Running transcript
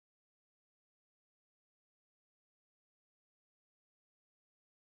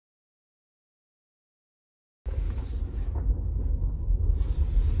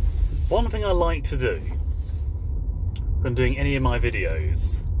One thing I like to do when doing any of my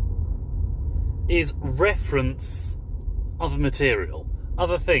videos is reference other material,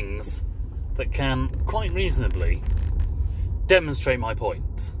 other things that can quite reasonably demonstrate my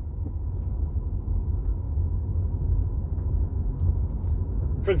point.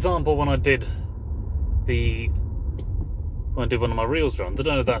 For example, when I did one of my Reels runs, I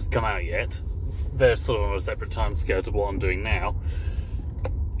don't know if that's come out yet. They're sort of on a separate time scale to what I'm doing now.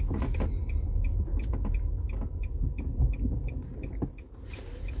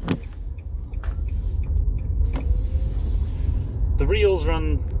 The Reels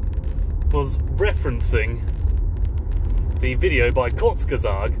run was referencing the video by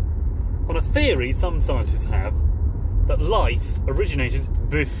Kurzgesagt on a theory some scientists have that life originated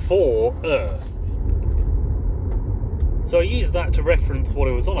before Earth. So I used that to reference what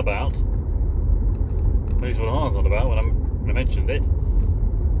it was on about, at least what I was on about when I mentioned it.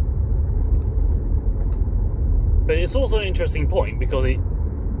 But it's also an interesting point because it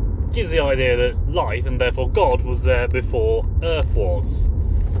gives the idea that life, and therefore God, was there before Earth was.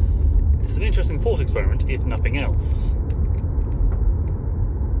 It's an interesting thought experiment, if nothing else.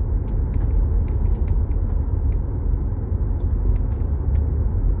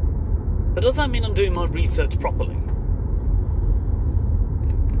 But does that mean I'm doing my research properly?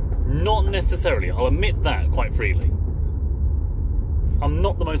 Not necessarily, I'll admit that quite freely. I'm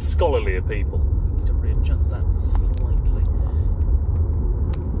not the most scholarly of people. I need to readjust that slightly.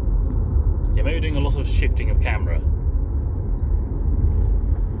 Yeah, maybe doing a lot of shifting of camera.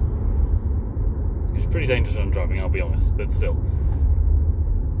 It's pretty dangerous when I'm driving, I'll be honest, but still.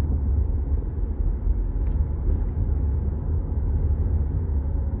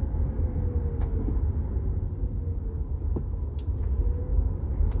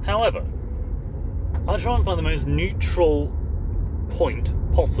 However, I try and find the most neutral point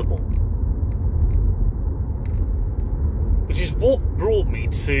possible, which is what brought me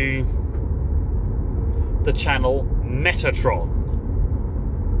to the channel Metatron.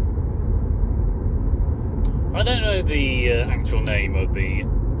 I don't know the actual name of the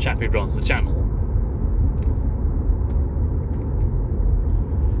chap who runs the channel,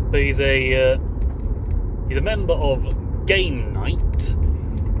 but he's a member of Game Night,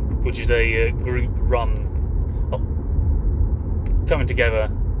 which is a group run, coming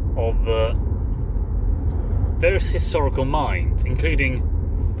together of various historical minds, including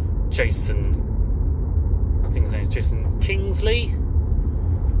Jason, I think his name is Jason Kingsley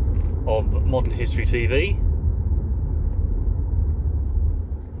of Modern History TV,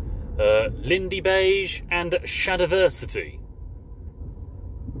 Lindy Beige, and Shadiversity.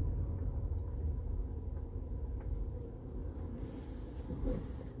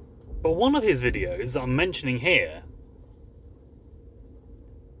 But one of his videos that I'm mentioning here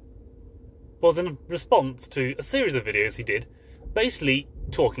was in response to a series of videos he did, basically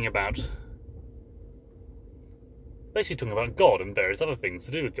talking about God and various other things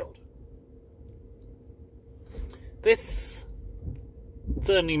to do with God. This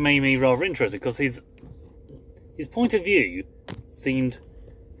certainly made me rather interested because his point of view seemed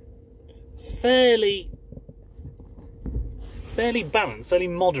fairly balanced, fairly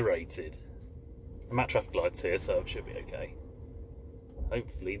moderated. I'm at traffic lights here, so it should be okay.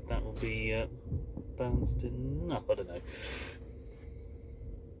 Hopefully that will be balanced enough, I don't know.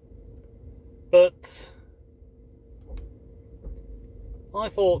 But I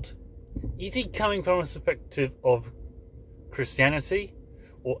thought, is he coming from a perspective of Christianity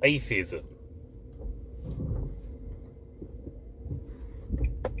or atheism?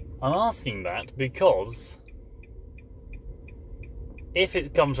 I'm asking that because if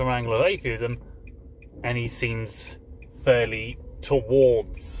it comes from an angle of atheism, and he seems fairly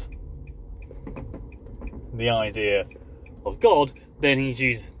towards the idea of God, then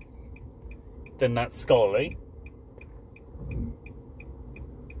then that's scholarly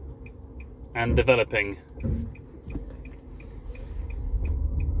and developing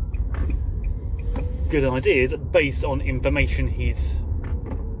good ideas based on information he's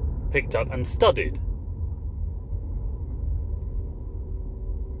picked up and studied.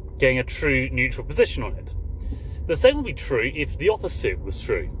 Getting a true neutral position on it. The same would be true if the opposite was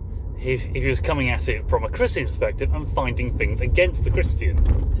true. If he was coming at it from a Christian perspective and finding things against the Christian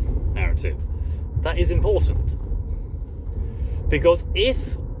narrative. That is important. Because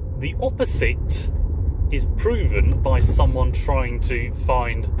if the opposite is proven by someone trying to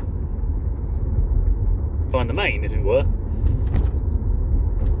find the main, if it were,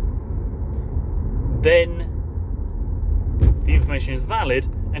 then the information is valid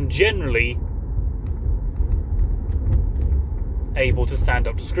and generally able to stand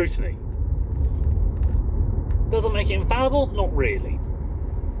up to scrutiny. Does it make it infallible? Not really.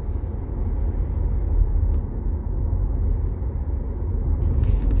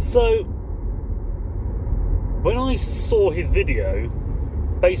 So, when I saw his video,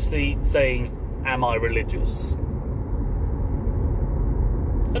 basically saying, "Am I religious?"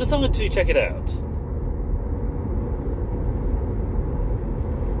 I decided to check it out.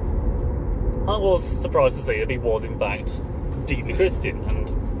 I was surprised to see that he was, in fact, deeply Christian,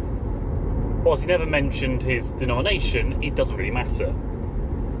 and whilst he never mentioned his denomination, it doesn't really matter.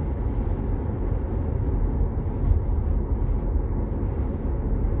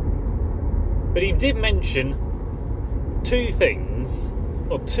 But he did mention two things,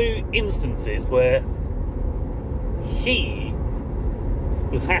 or two instances where he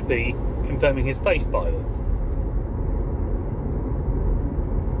was happy confirming his faith by them.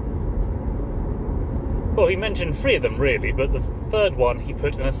 Well, he mentioned three of them really, but the third one he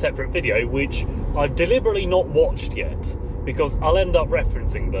put in a separate video, which I've deliberately not watched yet, because I'll end up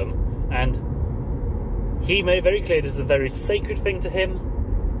referencing them, and he made it very clear this is a very sacred thing to him,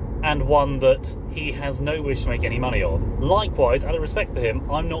 and one that he has no wish to make any money of. Likewise, out of respect for him,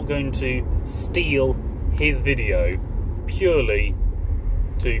 I'm not going to steal his video purely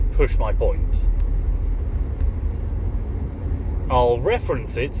to push my point. I'll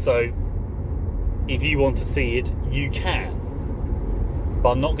reference it, so if you want to see it, you can.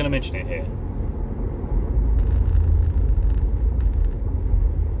 But I'm not going to mention it here.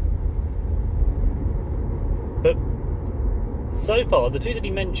 But so far, the two that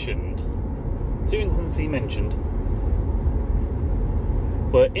he mentioned, two instances he mentioned,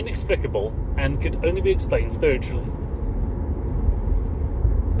 were inexplicable and could only be explained spiritually.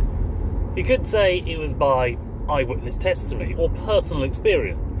 You could say it was by eyewitness testimony or personal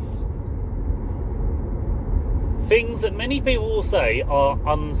experience. Things that many people will say are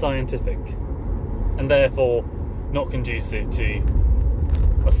unscientific and therefore not conducive to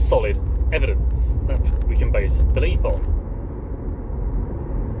a solid evidence that we can base belief on.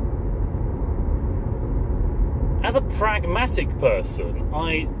 As a pragmatic person,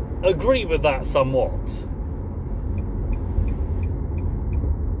 I agree with that somewhat.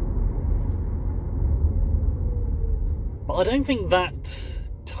 But I don't think that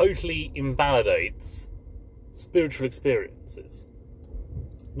totally invalidates spiritual experiences.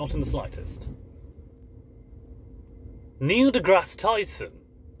 Not in the slightest. Neil deGrasse Tyson,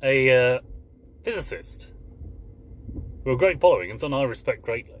 a physicist, with a great following and someone I respect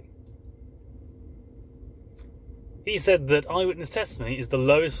greatly, he said that eyewitness testimony is the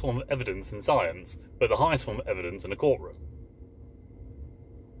lowest form of evidence in science, but the highest form of evidence in a courtroom.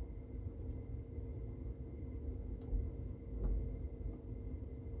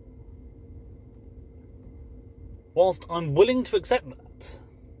 Whilst I'm willing to accept that,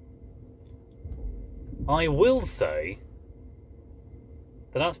 I will say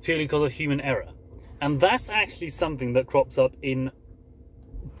that that's purely because of human error. And that's actually something that crops up in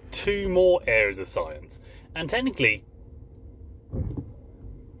two more areas of science. And technically,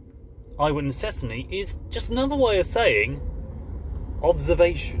 eyewitness testimony is just another way of saying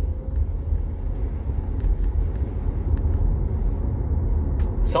observation.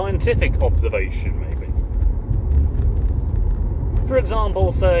 Scientific observation, maybe. For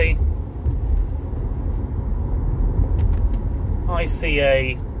example, say, I'm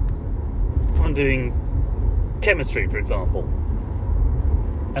doing chemistry, for example,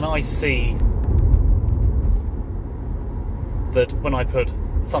 and I see that when I put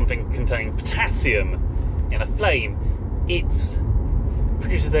something containing potassium in a flame, it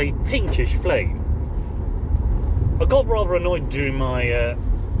produces a pinkish flame. I got rather annoyed during my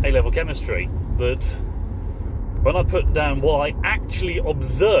A-level chemistry that when I put down what I actually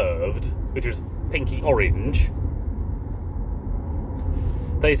observed, which was pinky orange,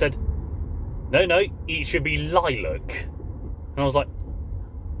 they said, no, it should be lilac. And I was like,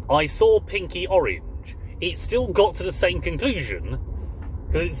 I saw pinky orange. It still got to the same conclusion,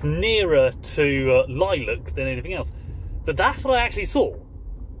 because it's nearer to lilac than anything else. But that's what I actually saw.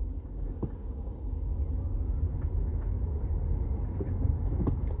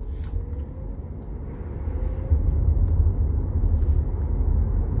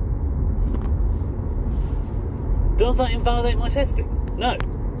 Does that invalidate my testing? No.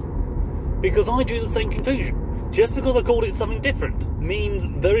 Because I drew the same conclusion. Just because I called it something different means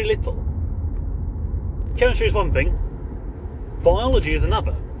very little. Chemistry is one thing, biology is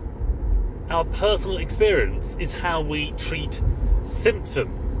another. Our personal experience is how we treat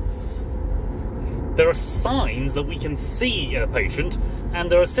symptoms. There are signs that we can see in a patient,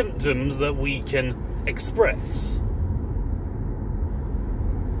 and there are symptoms that we can express.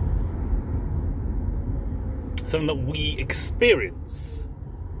 something that we experience.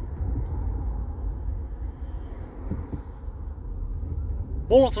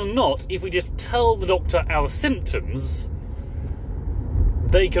 More often than not, if we just tell the doctor our symptoms,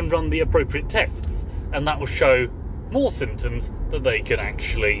 they can run the appropriate tests, and that will show more symptoms that they can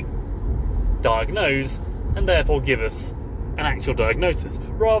actually diagnose, and therefore give us an actual diagnosis,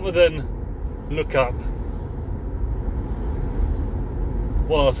 rather than look up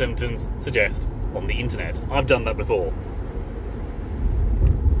what our symptoms suggest on the internet. I've done that before.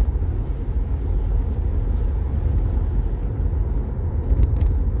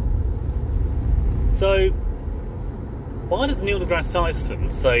 So, why does Neil deGrasse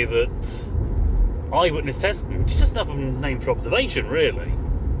Tyson say that eyewitness testimony, which is just another name for observation, really,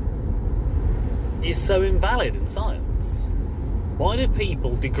 is so invalid in science? Why do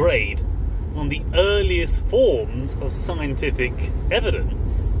people degrade one of the earliest forms of scientific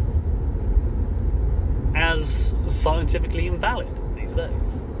evidence as scientifically invalid these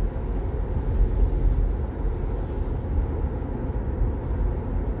days?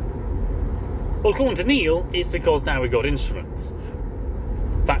 Well, according to Neil, it's because now we've got instruments.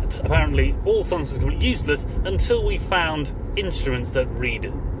 In fact, apparently all science was completely useless until we found instruments that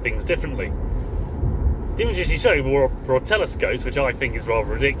read things differently. The images he showed were telescopes, which I think is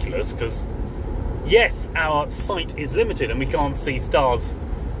rather ridiculous, because yes, our sight is limited and we can't see stars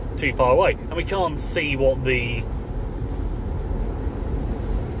too far away, and we can't see what the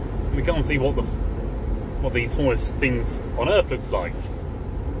smallest things on Earth looks like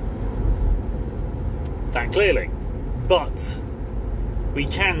that clearly, but we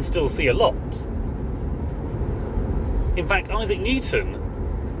can still see a lot. In fact, Isaac Newton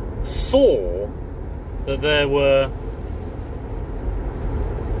saw that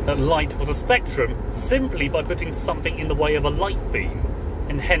that light was a spectrum simply by putting something in the way of a light beam,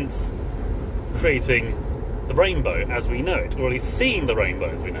 and hence creating the rainbow as we know it, or at least seeing the rainbow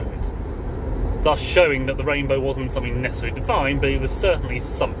as we know it, thus showing that the rainbow wasn't something necessarily divine, but it was certainly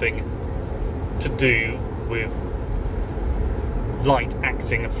something to do with light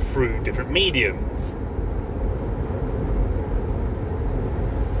acting through different mediums.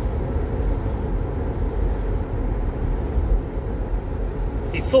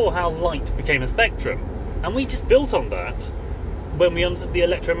 He saw how light became a spectrum, and we just built on that when we understood the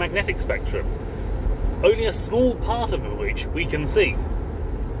electromagnetic spectrum, only a small part of which we can see.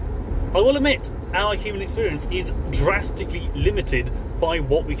 I will admit, our human experience is drastically limited by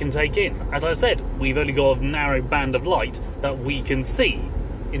what we can take in. As I said, we've only got a narrow band of light that we can see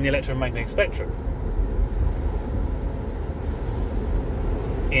in the electromagnetic spectrum.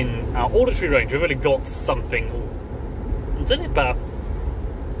 In our auditory range, we've only got something, it's only about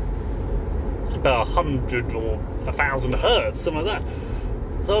 100 or 1,000 hertz, something like that.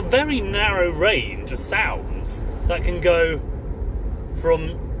 So a very narrow range of sounds that can go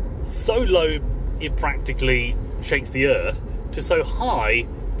from so low it practically shakes the earth to so high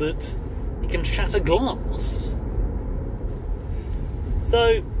that it can shatter glass.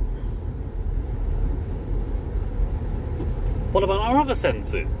 So, what about our other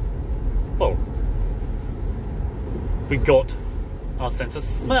senses? Well, we've got our sense of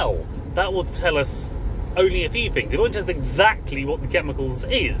smell. That will tell us only a few things. It won't tell us exactly what the chemicals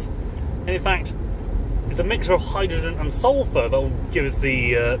is. And in fact, it's a mixture of hydrogen and sulfur that will give us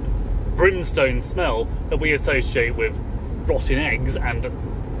the brimstone smell that we associate with rotten eggs and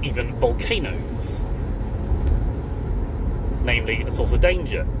even volcanoes, namely a source of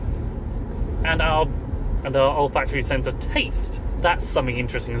danger. And our olfactory sense of taste, that's something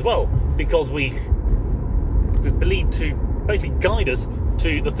interesting as well, because we believe to basically guide us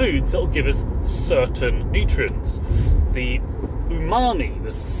to the foods that will give us certain nutrients. The umami,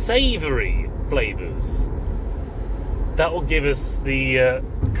 the savoury flavours, that will give us the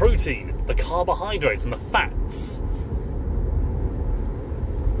protein, the carbohydrates and the fats.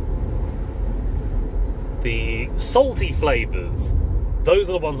 The salty flavours, those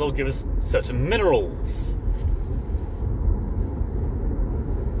are the ones that will give us certain minerals.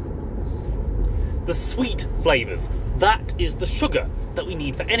 The sweet flavours, that is the sugar that we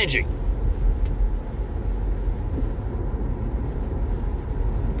need for energy.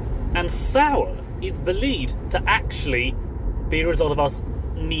 And sour is believed to actually be a result of us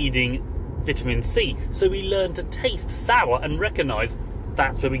needing vitamin C. So we learn to taste sour and recognise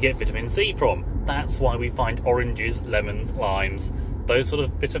that's where we get vitamin C from. That's why we find oranges, lemons, limes, those sort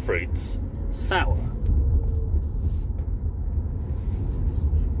of bitter fruits sour.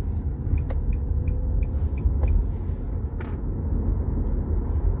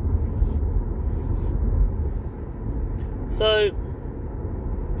 So,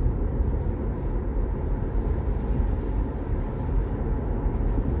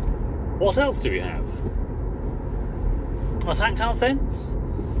 What else do we have? A tactile sense?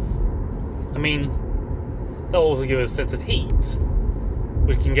 I mean, they'll also give us a sense of heat,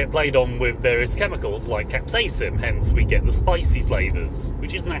 which can get played on with various chemicals like capsaicin, hence we get the spicy flavours,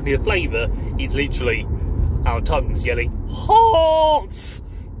 which isn't actually a flavour, it's literally our tongues yelling, HOT!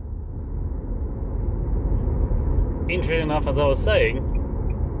 Interesting enough, as I was saying,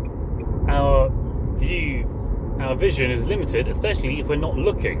 our vision is limited, especially if we're not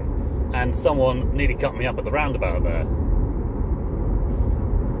looking, and someone nearly cut me up at the roundabout there.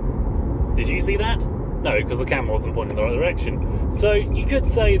 Did you see that? No, because the camera wasn't pointing in the right direction. So you could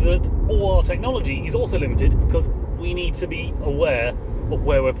say that all our technology is also limited because we need to be aware of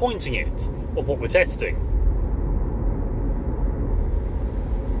where we're pointing it, of what we're testing.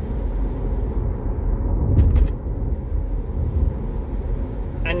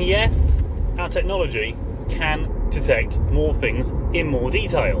 And yes, our technology can detect more things in more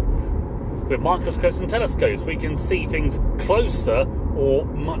detail. With microscopes and telescopes, we can see things closer or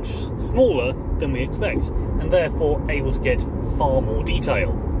much smaller than we expect, and therefore able to get far more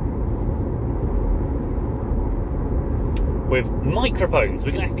detail. With microphones,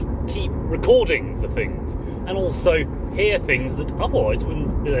 we can actually keep recordings of things, and also hear things that otherwise we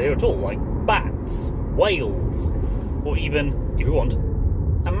wouldn't be able to hear at all, like bats, whales, or even, if we want,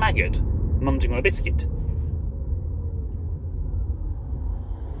 a maggot munching on a biscuit.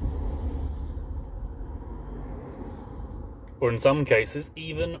 Or in some cases,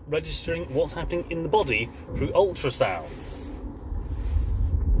 even registering what's happening in the body through ultrasounds.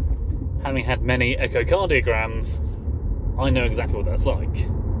 Having had many echocardiograms, I know exactly what that's like.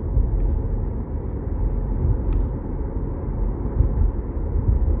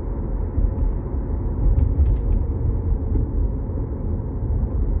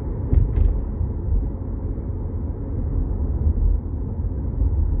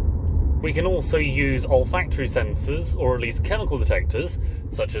 We can also use olfactory sensors, or at least chemical detectors,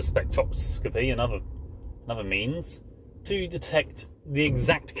 such as spectroscopy and other means, to detect the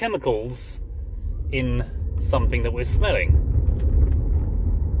exact chemicals in something that we're smelling.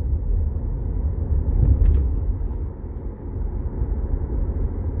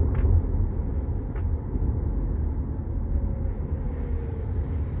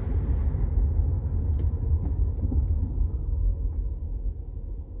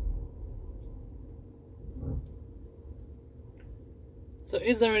 So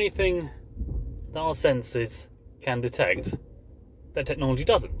is there anything that our senses can detect that technology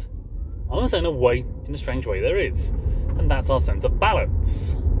doesn't? I want to say in a strange way there is, and that's our sense of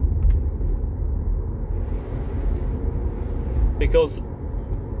balance. Because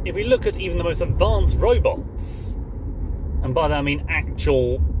if we look at even the most advanced robots, and by that I mean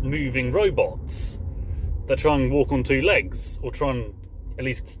actual moving robots that try and walk on two legs, or try and at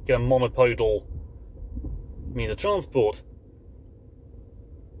least get a monopodal means of transport,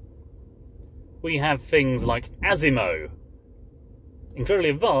 we have things like Asimo,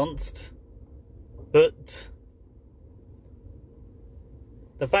 incredibly advanced, but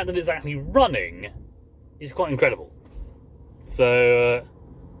the fact that it's actually running is quite incredible. So,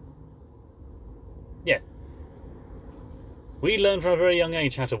 yeah. We learned from a very young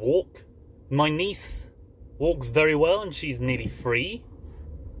age how to walk. My niece walks very well and she's nearly 3.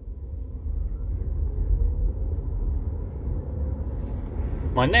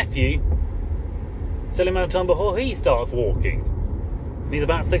 My nephew, it's only a matter of time before he starts walking. He's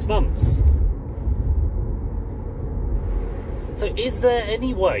about 6 months. So is there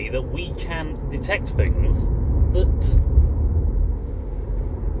any way that we can detect things that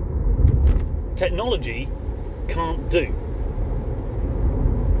technology can't do?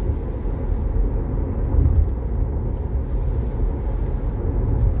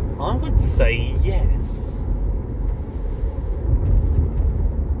 I would say yes.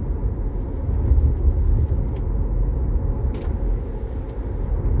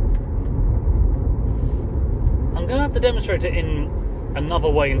 I'm going to have to demonstrate it in another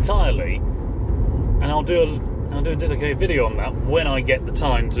way entirely, and I'll do a dedicated video on that when I get the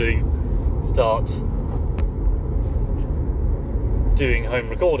time to start doing home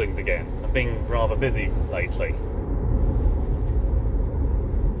recordings again. I've been rather busy lately.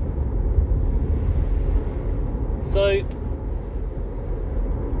 So,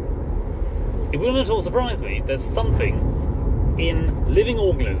 it wouldn't at all surprise me, there's something in living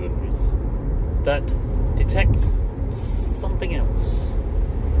organisms that detects something else.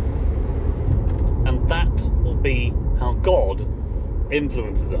 And that will be how God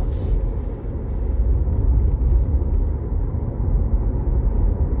influences us.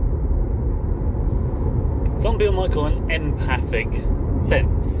 Some people might call it an empathic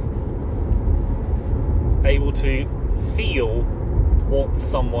sense. able to feel what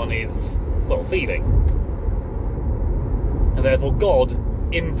someone is, well, feeling. And therefore God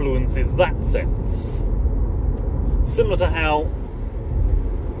influences that sense. Similar to how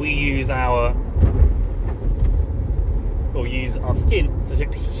we use our skin to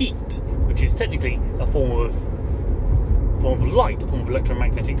detect heat, which is technically a form of light, a form of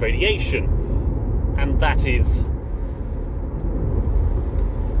electromagnetic radiation, and that is,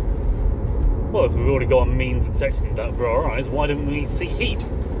 well, if we've already got a means of detecting that for our eyes, why don't we see heat?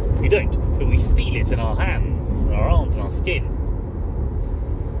 We don't, but we feel it in our hands, in our arms, and our skin.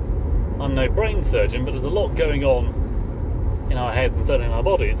 I'm no brain surgeon, but there's a lot going on in our heads and certainly in our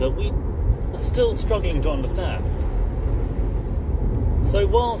bodies that we are still struggling to understand. So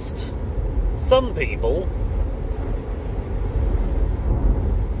whilst some people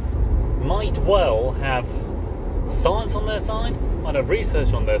might well have science on their side, might have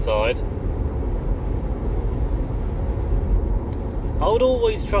research on their side, I would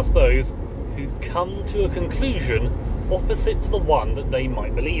always trust those who come to a conclusion opposite to the one that they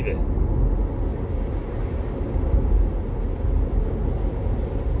might believe in.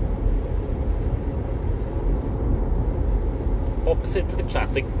 Opposite to the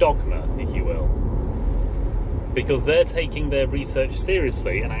classic dogma, if you will. Because they're taking their research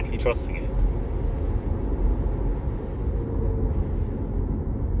seriously and actually trusting it.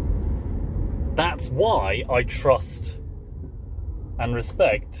 That's why I trust and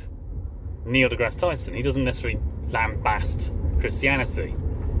respect Neil deGrasse Tyson. He doesn't necessarily lambast Christianity.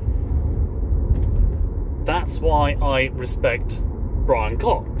 That's why I respect Brian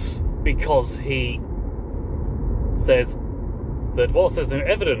Cox, because he says that whilst there's no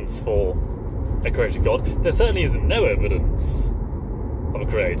evidence for a creator God, there certainly isn't no evidence of a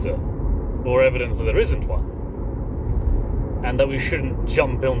creator, or evidence that there isn't one. And that we shouldn't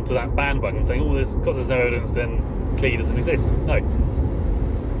jump onto that bandwagon saying, oh, because there's no evidence, then clearly doesn't exist. No.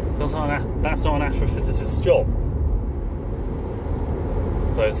 That's not an astrophysicist's job. I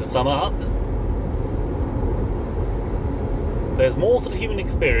suppose to sum up, there's more to the human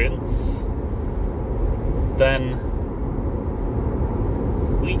experience than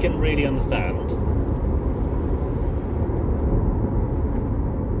we can really understand.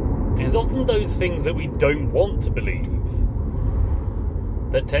 And it's often those things that we don't want to believe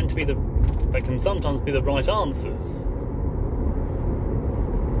that can sometimes be the right answers.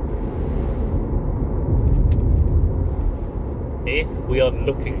 If we are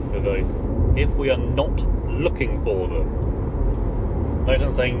looking for those, if we are not looking for them. Note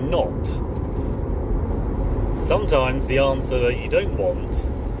I'm saying not. Sometimes the answer that you don't want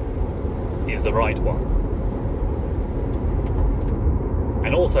is the right one.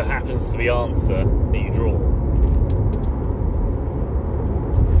 And also happens to be the answer that you draw.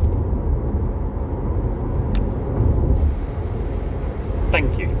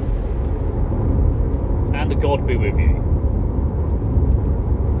 Thank you. And God be with you.